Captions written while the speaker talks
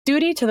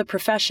Duty to the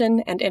profession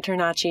and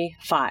InterNACHI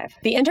 5.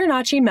 The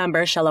InterNACHI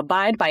member shall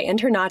abide by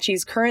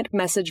InterNACHI's current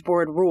message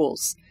board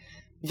rules.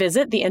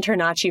 Visit the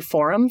InterNACHI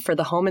forum for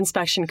the home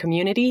inspection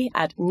community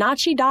at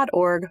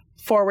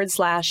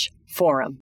nachi.org/forum.